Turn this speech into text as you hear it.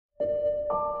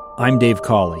I'm Dave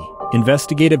Cawley,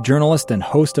 investigative journalist and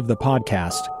host of the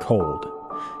podcast Cold.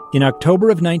 In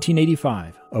October of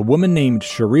 1985, a woman named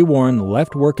Cherie Warren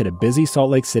left work at a busy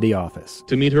Salt Lake City office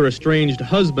to meet her estranged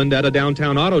husband at a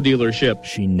downtown auto dealership.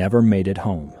 She never made it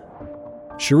home.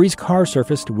 Cherie's car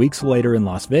surfaced weeks later in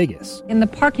Las Vegas. In the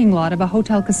parking lot of a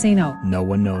hotel casino. No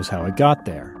one knows how it got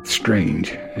there. Strange.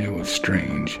 It was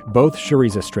strange. Both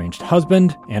Cherie's estranged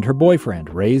husband and her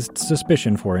boyfriend raised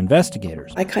suspicion for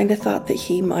investigators. I kind of thought that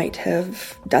he might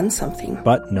have done something.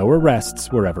 But no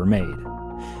arrests were ever made.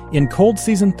 In Cold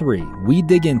Season 3, we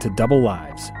dig into double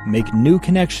lives, make new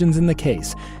connections in the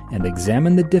case, and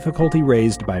examine the difficulty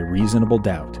raised by reasonable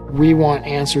doubt. We want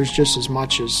answers just as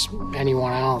much as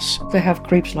anyone else. They have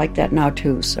creeps like that now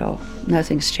too, so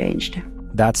nothing's changed.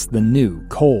 That's the new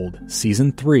Cold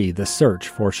Season 3, The Search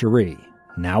for Cherie,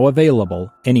 now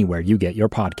available anywhere you get your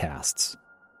podcasts.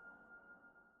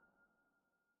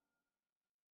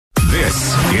 This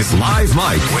is Live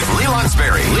Mike with Lee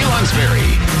Lonsberry. Lee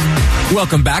Lonsberry.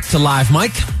 Welcome back to Live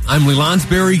Mike. I'm Lee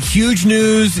Lonsberry. Huge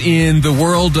news in the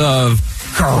world of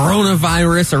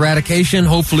coronavirus eradication.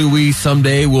 Hopefully we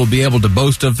someday will be able to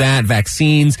boast of that.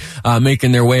 Vaccines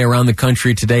making their way around the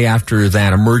country today after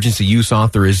that emergency use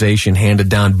authorization handed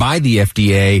down by the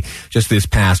FDA just this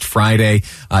past Friday.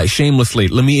 Shamelessly,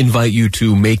 let me invite you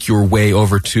to make your way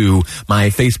over to my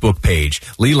Facebook page,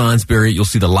 Lee Lonsberry. You'll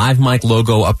see the Live Mic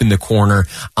logo up in the corner.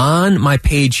 On my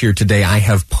page here today, I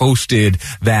have posted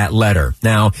that letter.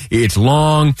 Now, it's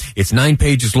long. It's 9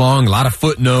 pages long, a lot of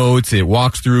footnotes. It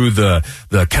walks through the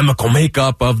chemical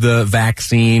makeup of the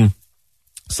vaccine.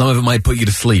 Some of it might put you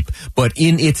to sleep, but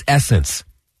in its essence,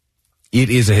 it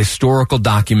is a historical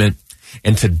document,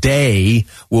 and today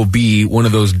will be one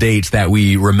of those dates that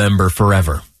we remember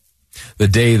forever. The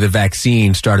day the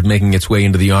vaccine started making its way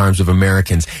into the arms of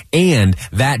Americans. And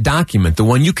that document, the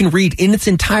one you can read in its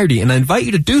entirety, and I invite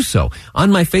you to do so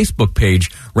on my Facebook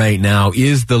page right now,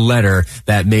 is the letter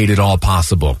that made it all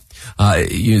possible.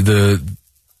 The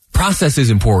process is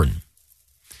important.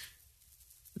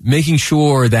 Making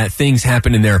sure that things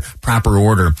happen in their proper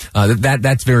order,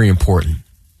 that's very important.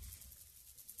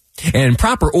 And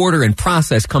proper order and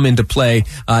process come into play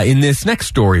in this next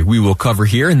story we will cover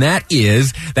here, and that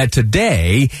is that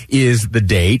today is the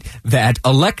date that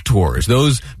electors,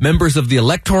 those members of the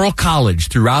Electoral College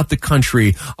throughout the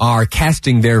country, are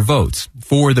casting their votes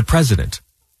for the president.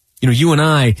 You know, you and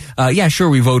I,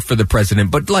 we vote for the president,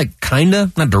 but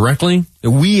kinda, not directly.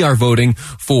 We are voting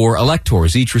for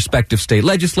electors. Each respective state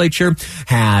legislature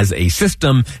has a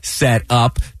system set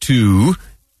up to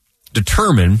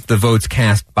determine the votes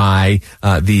cast by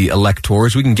the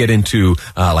electors. We can get into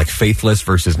faithless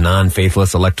versus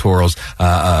non-faithless electorals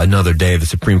another day. The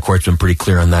Supreme Court's been pretty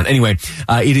clear on that. Anyway,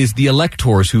 it is the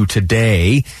electors who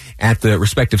today at the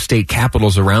respective state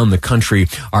capitals around the country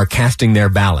are casting their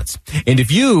ballots. And if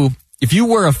you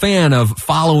were a fan of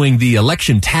following the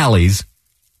election tallies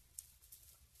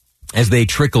as they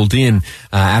trickled in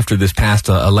after this past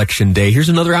election day, here's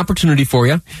another opportunity for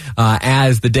you.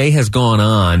 As the day has gone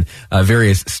on,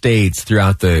 various states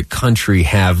throughout the country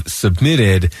have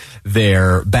submitted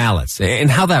their ballots. And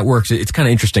how that works, it's kind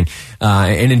of interesting.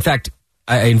 And in fact,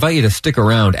 I invite you to stick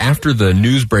around. After the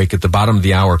news break at the bottom of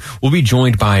the hour, we'll be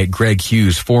joined by Greg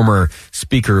Hughes, former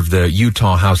Speaker of the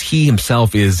Utah House. He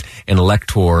himself is an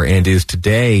elector and is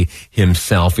today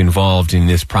himself involved in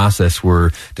this process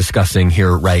we're discussing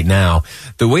here right now.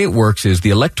 The way it works is the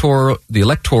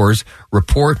electors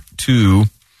report to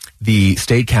the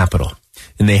state capitol,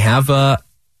 and they have a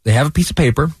piece of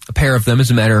paper, a pair of them,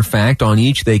 as a matter of fact. On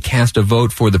each, they cast a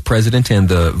vote for the president and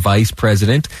the vice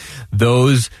president.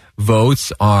 Those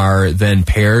votes are then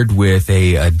paired with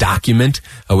a document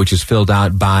which is filled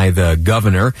out by the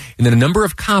governor, and then a number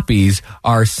of copies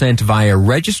are sent via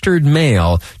registered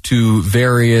mail to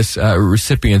various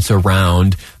recipients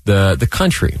around the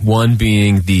country. One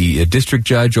being the district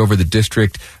judge over the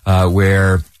district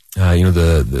where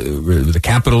the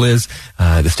capital is,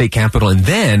 the state capital, and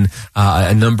then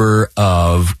a number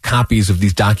of copies of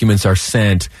these documents are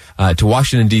sent to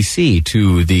Washington, D.C.,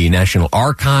 to the National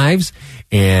Archives,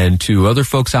 and to other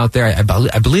folks out there.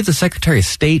 I believe the Secretary of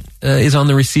State is on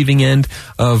the receiving end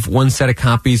of one set of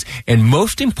copies, and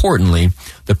most importantly,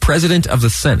 the President of the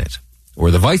Senate,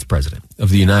 or the Vice President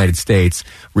of the United States,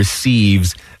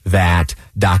 receives that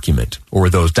document, or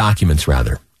those documents,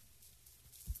 rather.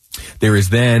 There is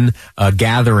then a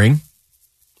gathering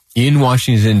in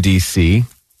Washington, D.C.,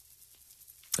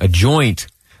 a joint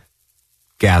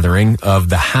gathering of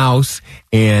the House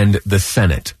and the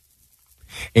Senate.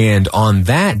 And on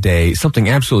that day, something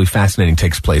absolutely fascinating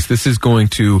takes place. This is going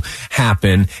to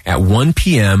happen at 1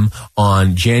 p.m.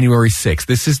 on January 6th.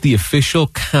 This is the official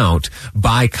count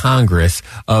by Congress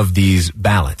of these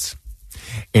ballots.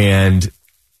 And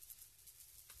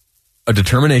a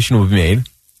determination will be made,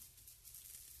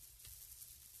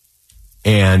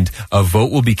 and a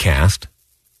vote will be cast.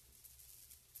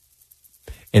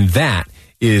 And that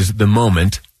is the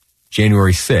moment,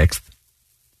 January 6th,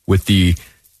 with the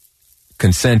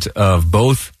consent of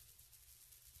both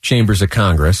chambers of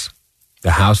Congress,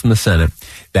 the House and the Senate,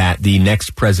 that the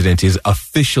next president is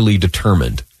officially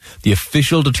determined. The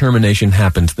official determination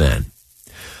happens then.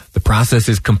 The process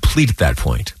is complete at that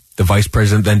point. The vice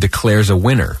president then declares a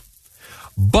winner.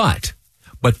 But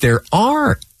there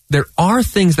are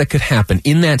things that could happen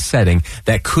in that setting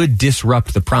that could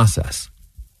disrupt the process.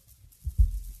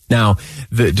 Now,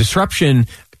 the disruption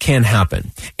can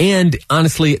happen. And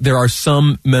honestly, there are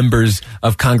some members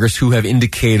of Congress who have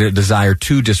indicated a desire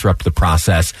to disrupt the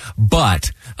process.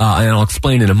 But, and I'll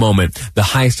explain in a moment, the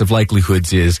highest of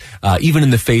likelihoods is, even in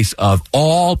the face of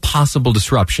all possible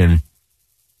disruption,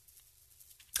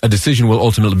 a decision will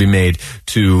ultimately be made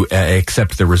to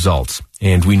accept the results.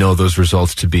 And we know those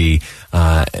results to be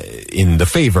in the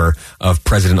favor of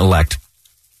President-elect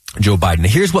Joe Biden. Now,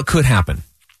 here's what could happen.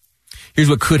 Here's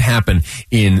what could happen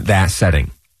in that setting.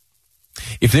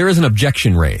 If there is an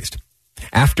objection raised,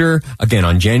 after, again,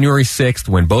 on January 6th,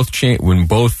 when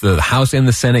both the House and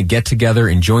the Senate get together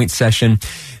in joint session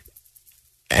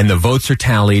and the votes are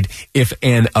tallied, if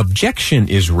an objection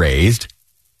is raised,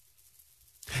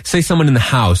 say someone in the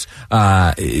House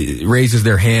raises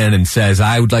their hand and says,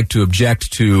 I would like to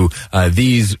object to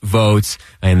these votes,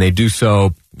 and they do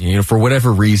so, for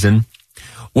whatever reason.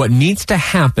 What needs to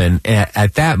happen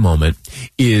at that moment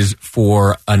is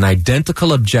for an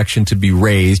identical objection to be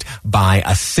raised by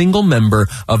a single member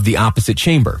of the opposite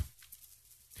chamber.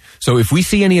 So if we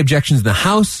see any objections in the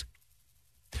House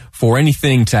for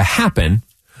anything to happen,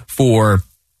 for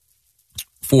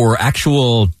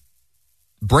actual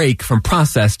break from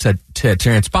process to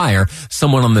transpire,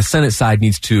 someone on the Senate side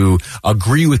needs to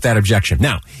agree with that objection.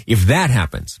 Now, if that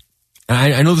happens, and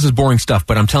I know this is boring stuff,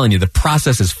 but I'm telling you, the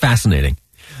process is fascinating.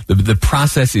 The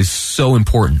process is so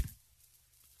important.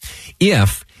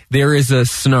 If there is a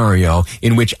scenario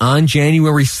in which on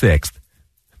January 6th,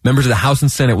 members of the House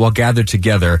and Senate, while gathered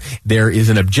together, there is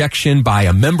an objection by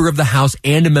a member of the House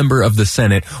and a member of the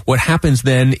Senate, what happens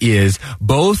then is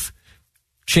both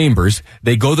chambers,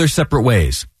 they go their separate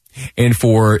ways. And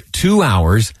for 2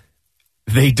 hours,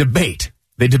 they debate.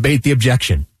 They debate the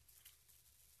objection.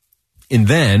 And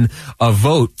then a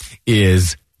vote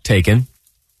is taken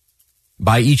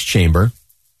by each chamber,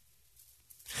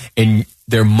 and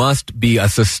there must be a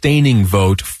sustaining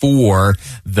vote for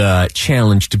the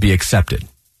challenge to be accepted.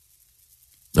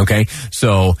 Okay,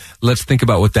 so let's think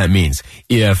about what that means.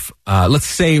 If, let's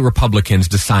say Republicans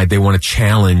decide they want to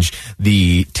challenge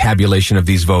the tabulation of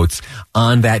these votes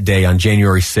on that day, on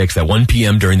January 6th at 1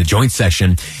 p.m. during the joint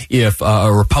session, if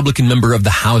a Republican member of the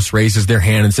House raises their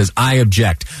hand and says, I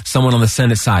object, someone on the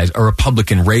Senate side, a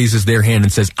Republican raises their hand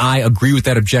and says, I agree with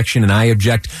that objection and I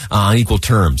object on equal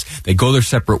terms. They go their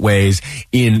separate ways.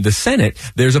 In the Senate,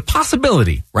 there's a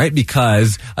possibility, right?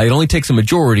 Because it only takes a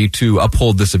majority to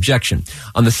uphold this objection.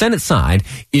 On the Senate side,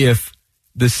 if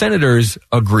the senators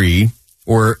agree,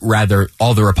 or rather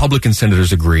all the Republican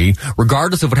senators agree,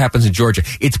 regardless of what happens in Georgia,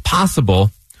 it's possible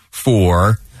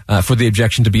for the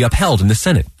objection to be upheld in the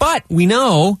Senate. But we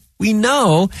know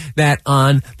that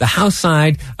on the House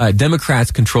side, Democrats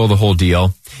control the whole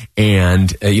deal.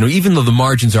 And, even though the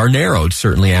margins are narrowed,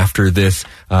 certainly after this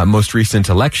most recent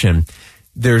election,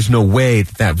 there's no way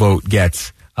that vote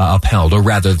gets upheld, or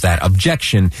rather that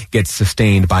objection gets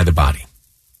sustained by the body.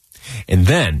 And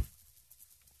then,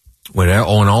 when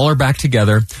all are back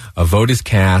together, a vote is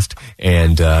cast,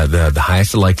 and the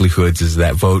highest of likelihoods is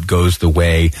that vote goes the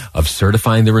way of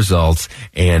certifying the results,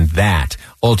 and that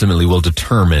ultimately will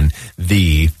determine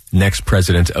the next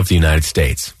president of the United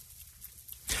States.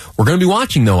 We're going to be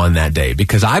watching, though, on that day,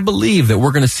 because I believe that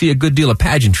we're going to see a good deal of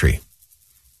pageantry.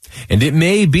 And it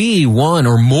may be one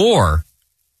or more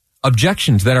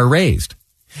objections that are raised.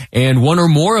 And one or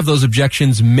more of those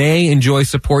objections may enjoy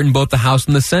support in both the House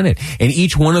and the Senate. And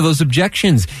each one of those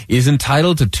objections is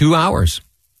entitled to 2 hours.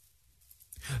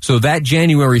 So that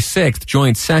January 6th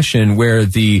joint session, where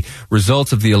the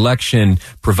results of the election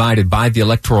provided by the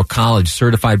Electoral College,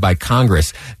 certified by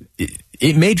Congress,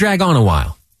 it may drag on a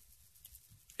while.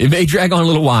 It may drag on a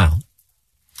little while.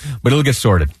 But it'll get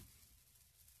sorted.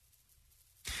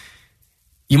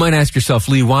 You might ask yourself,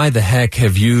 Lee, why the heck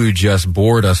have you just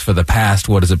bored us for the past,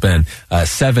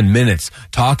 7 minutes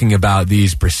talking about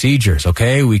these procedures?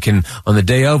 Okay, on the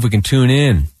day of, we can tune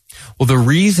in. Well, the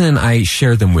reason I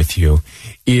share them with you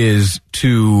is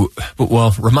to,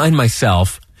 remind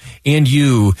myself and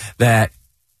you that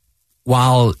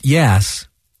while, yes,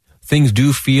 things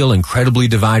do feel incredibly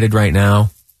divided right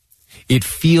now, it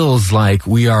feels like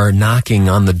we are knocking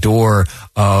on the door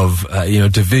of,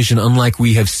 division unlike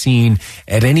we have seen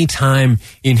at any time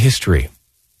in history.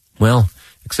 Well,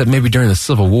 except maybe during the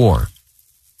Civil War.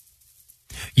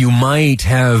 You might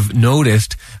have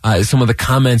noticed some of the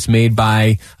comments made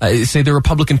by, say, the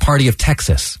Republican Party of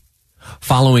Texas,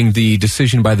 following the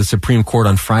decision by the Supreme Court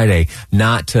on Friday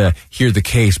not to hear the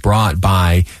case brought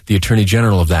by the Attorney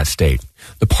General of that state.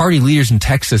 The party leaders in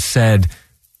Texas said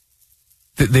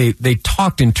that they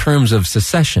talked in terms of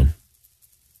secession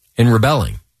and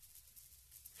rebelling,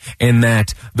 and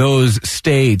that those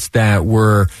states that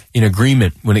were in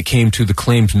agreement when it came to the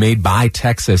claims made by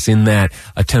Texas in that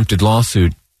attempted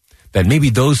lawsuit, that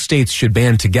maybe those states should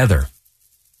band together.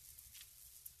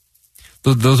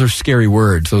 Those are scary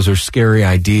words. Those are scary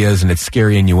ideas, and it's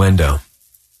scary innuendo.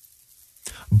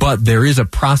 But there is a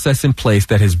process in place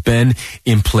that has been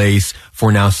in place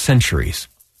for now centuries.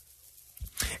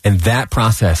 And that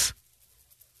process,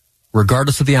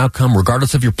 regardless of the outcome,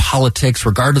 regardless of your politics,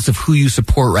 regardless of who you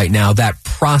support right now, that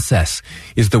process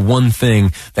is the one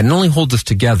thing that not only holds us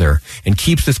together and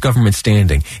keeps this government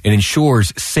standing and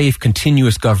ensures safe,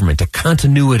 continuous government, a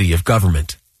continuity of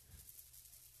government,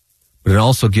 but it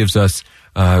also gives us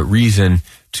reason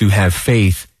to have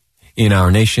faith in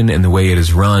our nation and the way it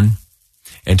is run,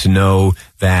 and to know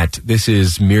that this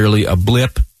is merely a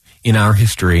blip in our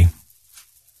history,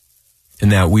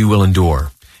 and that we will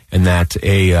endure, and that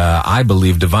I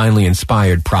believe, divinely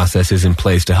inspired process is in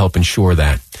place to help ensure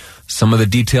that. Some of the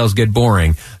details get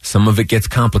boring, some of it gets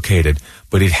complicated,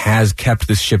 but it has kept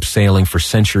this ship sailing for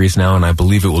centuries now, and I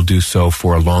believe it will do so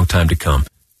for a long time to come.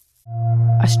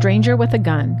 A stranger with a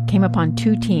gun came upon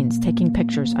 2 teens taking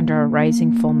pictures under a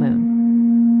rising full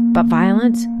moon. But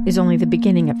violence is only the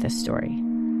beginning of this story.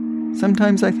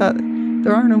 Sometimes I thought,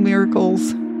 there are no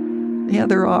miracles. Yeah,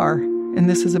 there are. And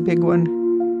this is a big one.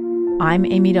 I'm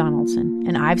Amy Donaldson,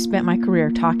 and I've spent my career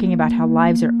talking about how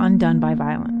lives are undone by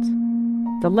violence.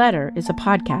 The Letter is a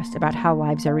podcast about how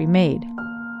lives are remade.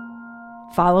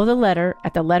 Follow The Letter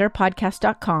at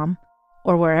theletterpodcast.com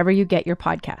or wherever you get your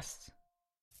podcasts.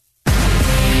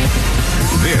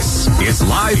 This is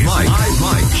Live Mike.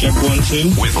 Check 1,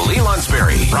 2. With Lee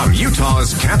Lonsberry. From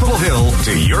Utah's Capitol Hill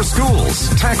to your schools,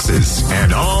 taxes,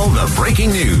 and all the breaking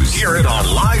news. Hear it on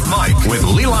Live Mike with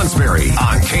Lee Lonsberry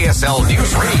on KSL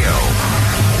News Radio.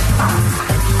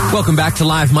 Welcome back to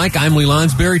Live Mike. I'm Lee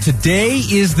Lonsberry. Today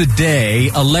is the day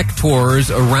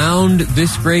electors around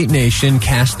this great nation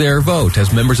cast their vote.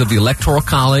 As members of the Electoral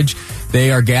College, they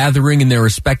are gathering in their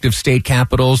respective state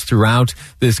capitals throughout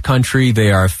this country.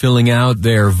 They are filling out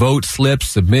their vote slips,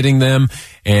 submitting them,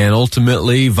 and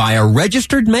ultimately via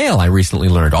registered mail, I recently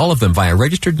learned, all of them via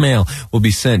registered mail will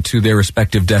be sent to their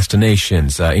respective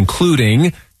destinations,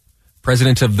 including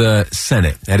President of the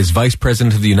Senate, that is Vice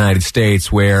President of the United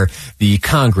States, where the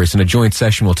Congress in a joint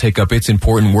session will take up its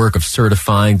important work of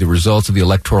certifying the results of the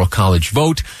Electoral College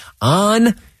vote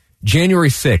on January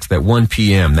 6th at 1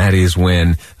 p.m. That is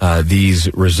when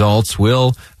these results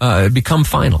will become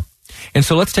final. And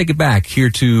so let's take it back here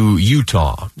to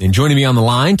Utah. And joining me on the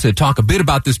line to talk a bit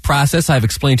about this process I've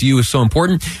explained to you is so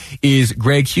important is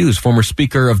Greg Hughes, former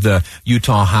Speaker of the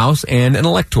Utah House and an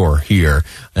elector here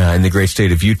in the great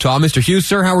state of Utah. Mr. Hughes,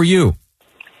 sir, how are you?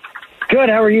 Good.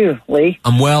 How are you, Lee?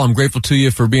 I'm well. I'm grateful to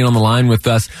you for being on the line with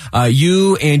us.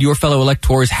 You and your fellow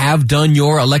electors have done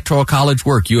your Electoral College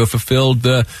work. You have fulfilled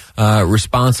the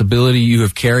responsibility you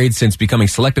have carried since becoming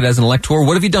selected as an elector.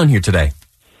 What have you done here today?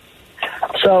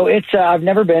 So I've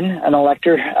never been an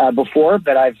elector before,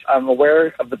 but I'm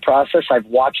aware of the process. I've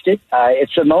watched it.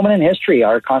 It's a moment in history.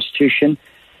 Our Constitution,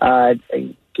 I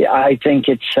think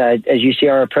it's, as you see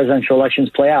our presidential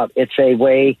elections play out, it's a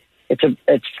way,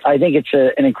 I think it's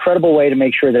an incredible way to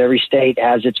make sure that every state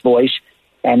has its voice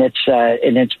and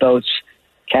its votes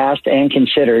cast and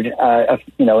considered,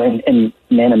 in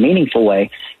a meaningful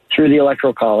way through the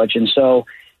Electoral College. And so,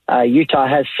 Utah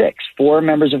has 4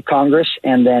 members of Congress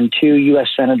and then 2 U.S.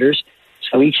 senators.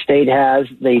 So each state has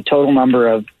the total number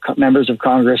of members of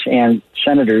Congress and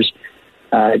senators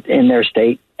in their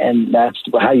state, and that's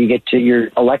how you get to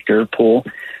your elector pool.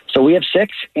 So we have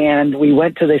 6, and we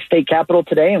went to the state capitol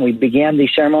today, and we began the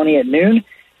ceremony at noon.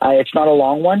 It's not a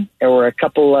long one. There were a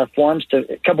couple a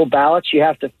couple ballots you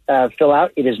have to fill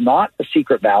out. It is not a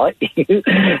secret ballot.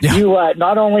 You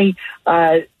not only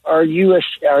are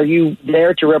you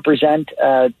there to represent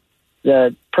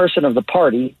the person of the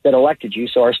party that elected you.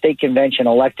 So our state convention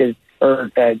elected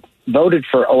or voted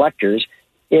for electors.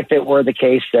 If it were the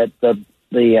case that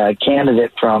the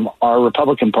candidate from our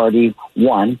Republican Party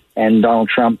won, and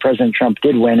President Trump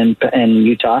did win in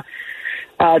Utah,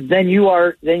 then you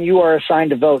are assigned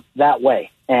to vote that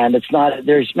way. And it's not.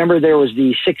 Remember there was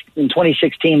in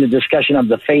 2016 the discussion of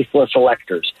the faithless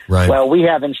electors. Right. Well, we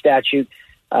have in statute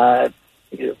a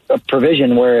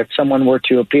provision where if someone were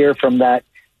to appear from that,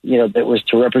 that was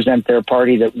to represent their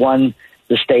party that won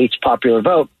the state's popular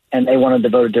vote, and they wanted to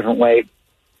vote a different way,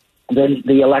 then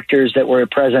the electors that were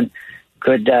present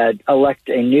could elect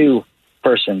a new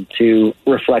person to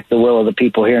reflect the will of the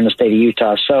people here in the state of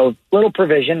Utah. So little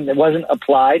provision that wasn't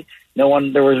applied. There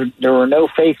were no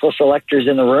faithless electors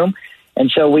in the room, and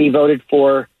so we voted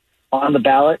on the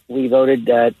ballot. We voted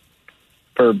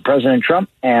for President Trump,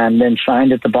 and then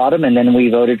signed at the bottom, and then we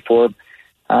voted for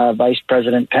Vice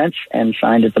President Pence and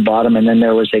signed at the bottom, and then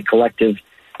there was a collective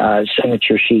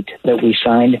signature sheet that we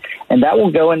signed, and that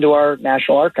will go into our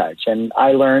National Archives. And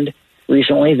I learned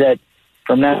recently that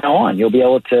from now on, you'll be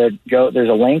able to go. There's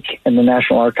a link in the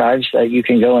National Archives that you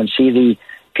can go and see the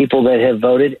people that have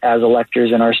voted as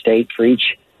electors in our state for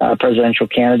each presidential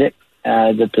candidate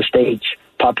that the state's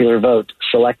popular vote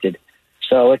selected.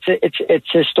 So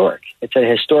it's historic. It's a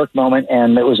historic moment,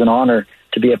 and it was an honor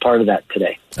to be a part of that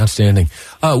today. Outstanding.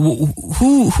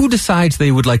 Who decides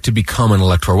they would like to become an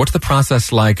elector? What's the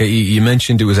process like? You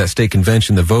mentioned it was at state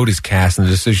convention. The vote is cast and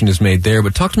the decision is made there.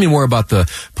 But talk to me more about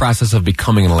the process of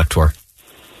becoming an elector.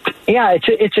 Yeah,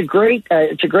 it's a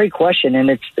great question,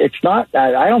 and it's not.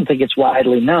 I don't think it's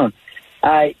widely known.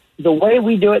 The way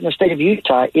we do it in the state of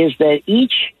Utah is that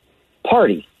each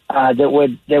party that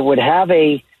would have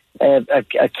a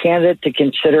candidate to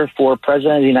consider for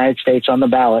president of the United States on the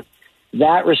ballot,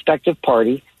 that respective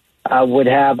party would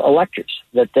have electors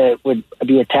that would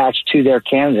be attached to their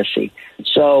candidacy.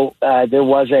 So there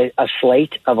was a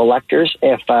slate of electors.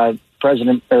 If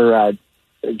President or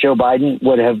Joe Biden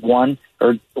would have won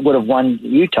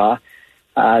Utah,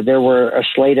 there were a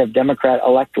slate of Democrat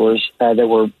electors that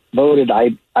were voted.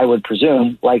 I would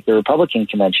presume, like the Republican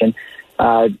convention,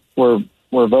 were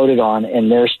voted on in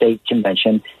their state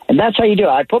convention. And that's how you do it.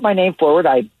 I put my name forward.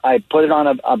 I put it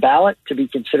on a ballot to be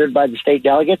considered by the state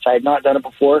delegates. I had not done it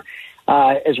before,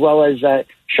 as well as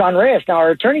Sean Reyes. Now, our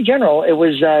Attorney General,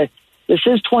 this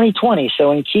is 2020,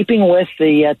 so in keeping with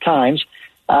the times,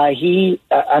 I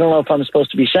don't know if I'm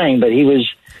supposed to be saying, but he was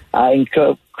in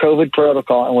COVID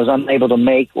protocol and was unable to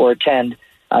make or attend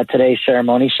today's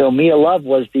ceremony. So Mia Love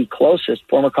was the closest,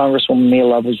 former Congresswoman Mia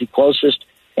Love was the closest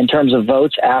in terms of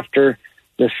votes after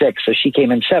the 6th. So she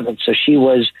came in 7th. So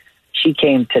she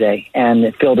came today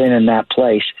and filled in that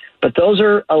place. But those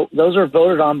are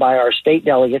voted on by our state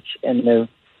delegates in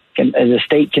the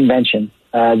state convention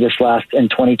this last in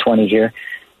 2020 here,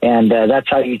 and that's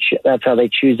how they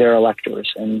choose their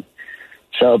electors. And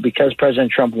so because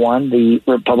President Trump won, the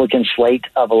Republican slate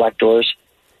of electors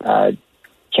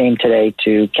came today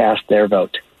to cast their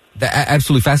vote.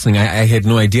 Absolutely fascinating. I had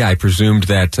no idea. I presumed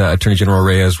that Attorney General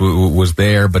Reyes was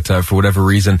there, but for whatever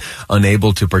reason,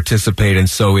 unable to participate, and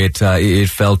so it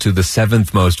fell to the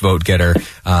 7th most vote getter,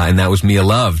 and that was Mia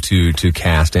Love to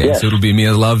cast. And yes. So it'll be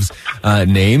Mia Love's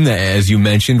name, as you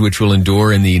mentioned, which will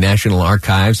endure in the National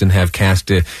Archives and have cast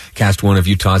one of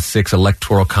Utah's 6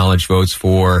 Electoral College votes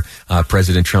for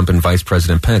President Trump and Vice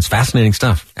President Pence. Fascinating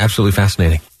stuff. Absolutely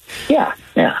fascinating. Yeah.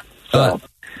 So.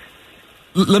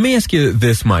 Let me ask you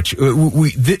this much.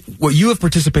 What you have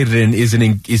participated in is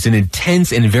an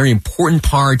intense and very important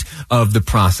part of the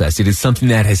process. It is something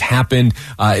that has happened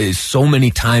so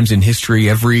many times in history.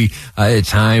 Every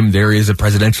time there is a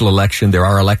presidential election, there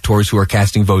are electors who are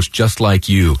casting votes just like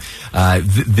you.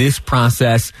 This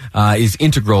process is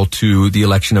integral to the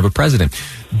election of a president.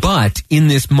 But in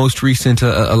this most recent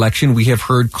election, we have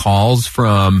heard calls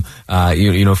from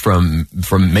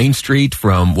from Main Street,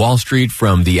 from Wall Street,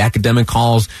 from the academic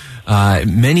halls.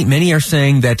 Many are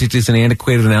saying that it is an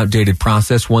antiquated and outdated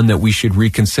process, one that we should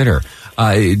reconsider.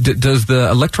 Does the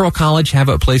Electoral College have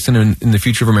a place in the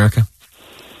future of America?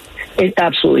 It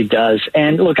absolutely does.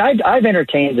 And look, I've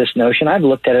entertained this notion. I've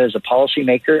looked at it as a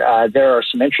policymaker. There are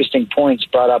some interesting points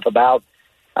brought up about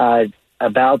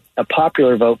a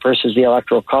popular vote versus the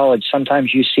Electoral College.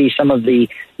 Sometimes you see some of the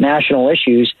national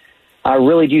issues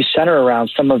really do center around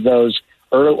some of those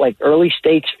early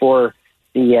states for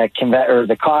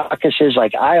the caucuses,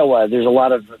 like Iowa. There's a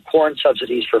lot of corn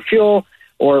subsidies for fuel,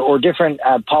 or different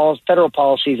federal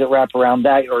policies that wrap around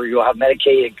that, or you'll have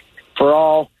Medicaid for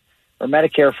all or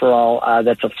Medicare for all.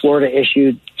 That's a Florida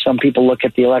issue. Some people look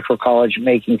at the Electoral College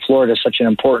making Florida such an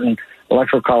important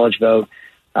Electoral College vote.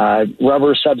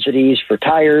 Rubber subsidies for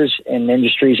tires in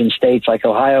industries in states like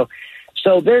Ohio.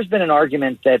 So there's been an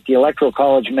argument that the Electoral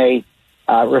College may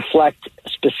reflect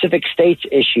specific states'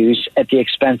 issues at the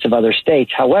expense of other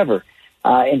states. However,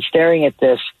 in staring at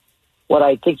this, what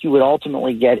I think you would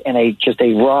ultimately get in just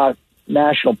a raw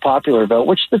national popular vote,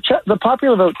 which the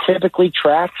popular vote typically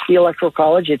tracks the Electoral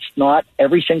College. It's not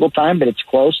every single time, but it's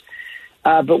close.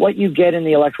 But what you get in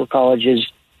the Electoral College is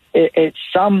it's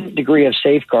some degree of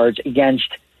safeguards against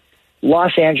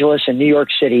Los Angeles and New York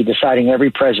City deciding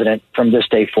every president from this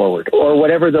day forward, or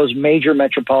whatever those major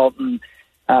metropolitan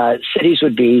cities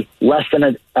would be, less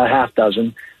than a half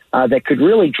dozen, that could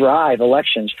really drive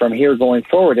elections from here going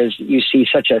forward as you see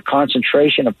such a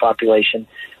concentration of population.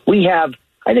 We have,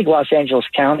 I think Los Angeles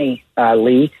County,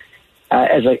 Lee,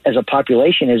 as a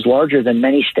population is larger than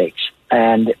many states.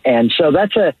 And so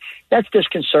that's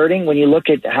disconcerting when you look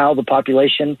at how the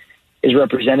population is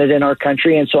represented in our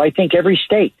country. And so I think every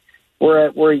state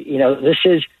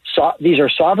these are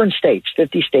sovereign states,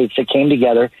 50 states that came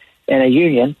together in a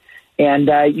union. And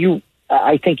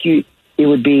I think it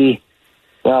would be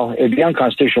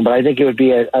unconstitutional, but I think it would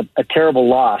be a terrible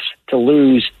loss to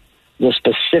lose the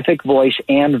specific voice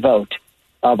and vote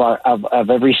of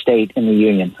every state in the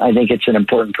union. I think it's an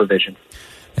important provision.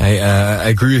 I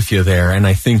agree with you there, and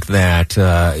I think that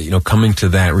coming to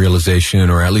that realization,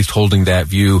 or at least holding that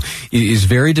view, is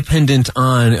very dependent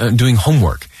on doing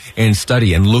homework and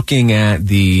study and looking at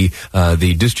the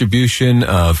distribution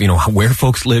of where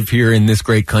folks live here in this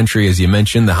great country. As you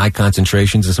mentioned, the high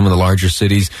concentrations in some of the larger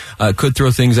cities could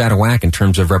throw things out of whack in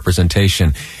terms of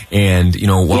representation. And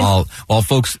while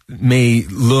folks may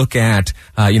look at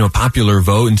popular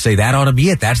vote and say that ought to be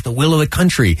it, that's the will of the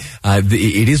country,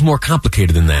 it is more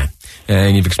complicated than that.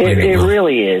 And you've explained it. It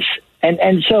really is,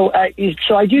 and so I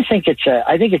do think it's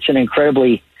an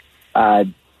incredibly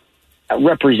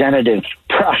representative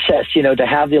process, to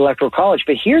have the Electoral College.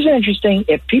 But here's an interesting: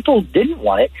 if people didn't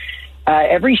want it,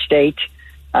 every state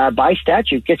by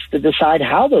statute gets to decide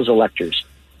how those electors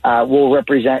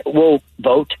will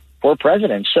vote for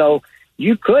president. So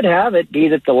you could have it be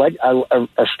that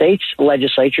a state's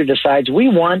legislature decides we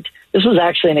want. This was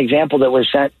actually an example that was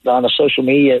sent on a social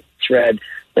media thread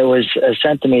that was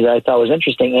sent to me that I thought was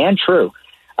interesting and true.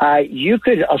 You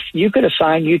could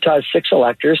assign Utah's 6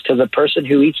 electors to the person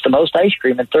who eats the most ice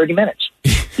cream in 30 minutes.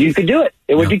 You could do it.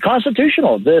 It would be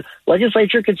constitutional. The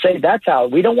legislature could say that's how.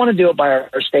 We don't want to do it by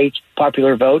our state's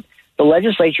popular vote. The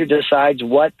legislature decides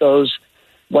what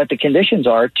the conditions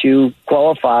are to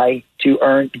qualify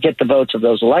to get the votes of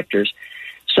those electors.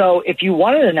 So if you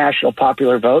wanted a national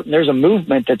popular vote, and there's a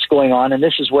movement that's going on, and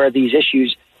this is where these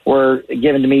issues were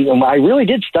given to me, and I really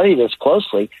did study this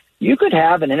closely. You could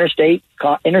have an interstate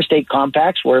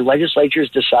compacts where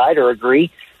legislatures decide or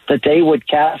agree that they would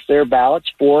cast their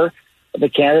ballots for the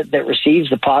candidate that receives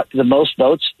the most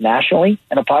votes nationally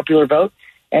in a popular vote.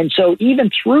 And so even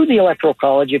through the Electoral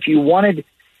College, if you wanted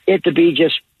it to be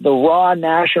just the raw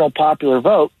national popular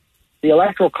vote, the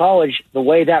Electoral College, the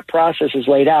way that process is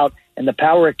laid out and the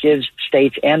power it gives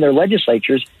states and their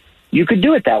legislatures, you could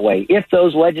do it that way if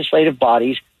those legislative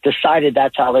bodies decided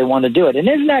that's how they want to do it. And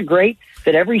isn't that great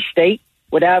that every state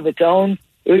would have its own?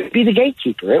 It would be the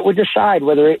gatekeeper. It would decide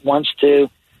whether it wants to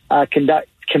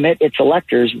commit its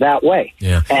electors that way.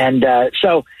 Yeah. And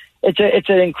so it's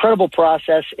an incredible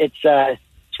process. It's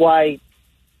why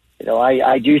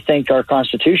I do think our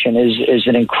Constitution is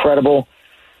an incredible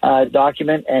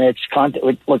document, and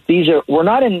look, we're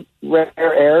not in rare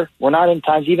air. We're not in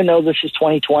times, even though this is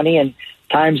 2020 and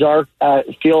times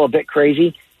feel a bit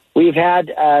crazy. We've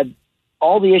had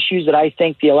all the issues that I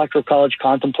think the Electoral College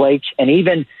contemplates, and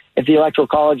even if the Electoral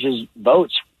College's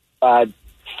votes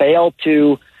fail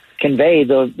to convey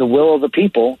the will of the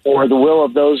people or the will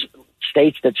of those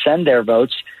states that send their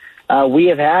votes, we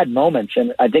have had moments,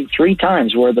 and I think 3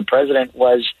 times, where the president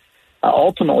was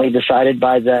ultimately decided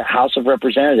by the House of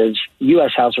Representatives,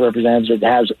 U.S. House of Representatives, that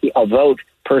has a vote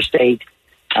per state,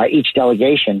 each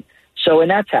delegation. So,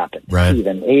 and that's happened. Right.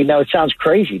 Even it sounds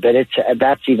crazy, but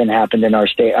that's even happened in our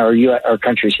state, our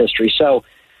country's history. So,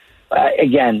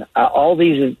 again, all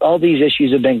these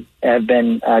issues have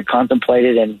been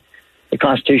contemplated, and the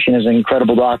Constitution is an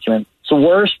incredible document.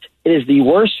 It is the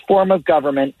worst form of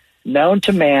government known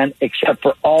to man, except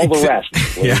for all the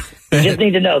rest. Yeah. You just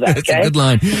need to know that, okay? That's a good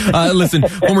line. Listen,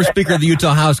 former Speaker of the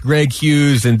Utah House, Greg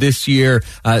Hughes, and this year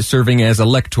serving as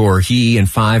elector, he and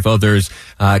 5 others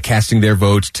casting their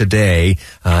votes today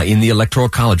in the Electoral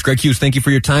College. Greg Hughes, thank you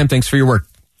for your time. Thanks for your work.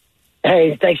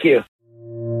 Hey, thank you.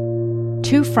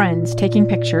 2 friends taking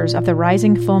pictures of the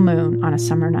rising full moon on a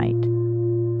summer night.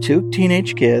 2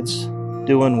 teenage kids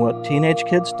doing what teenage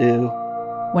kids do.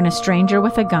 When a stranger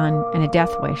with a gun and a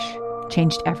death wish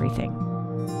changed everything.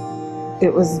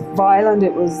 It was violent,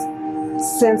 it was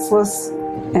senseless,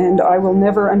 and I will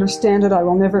never understand it, I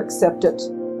will never accept it.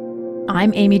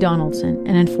 I'm Amy Donaldson,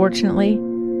 and unfortunately,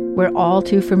 we're all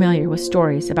too familiar with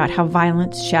stories about how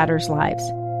violence shatters lives.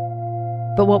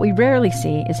 But what we rarely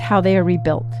see is how they are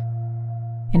rebuilt.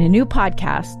 In a new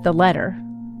podcast, The Letter,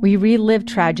 we relive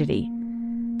tragedy,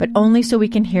 but only so we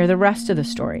can hear the rest of the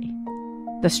story.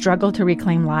 The struggle to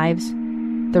reclaim lives,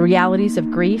 the realities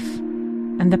of grief,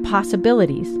 and the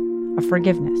possibilities of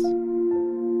forgiveness.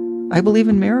 I believe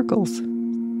in miracles.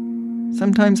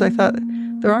 Sometimes I thought,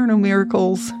 there are no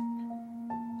miracles.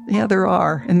 Yeah, there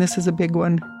are, and this is a big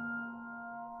one.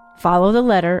 Follow The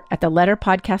Letter at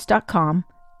theletterpodcast.com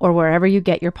or wherever you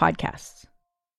get your podcasts.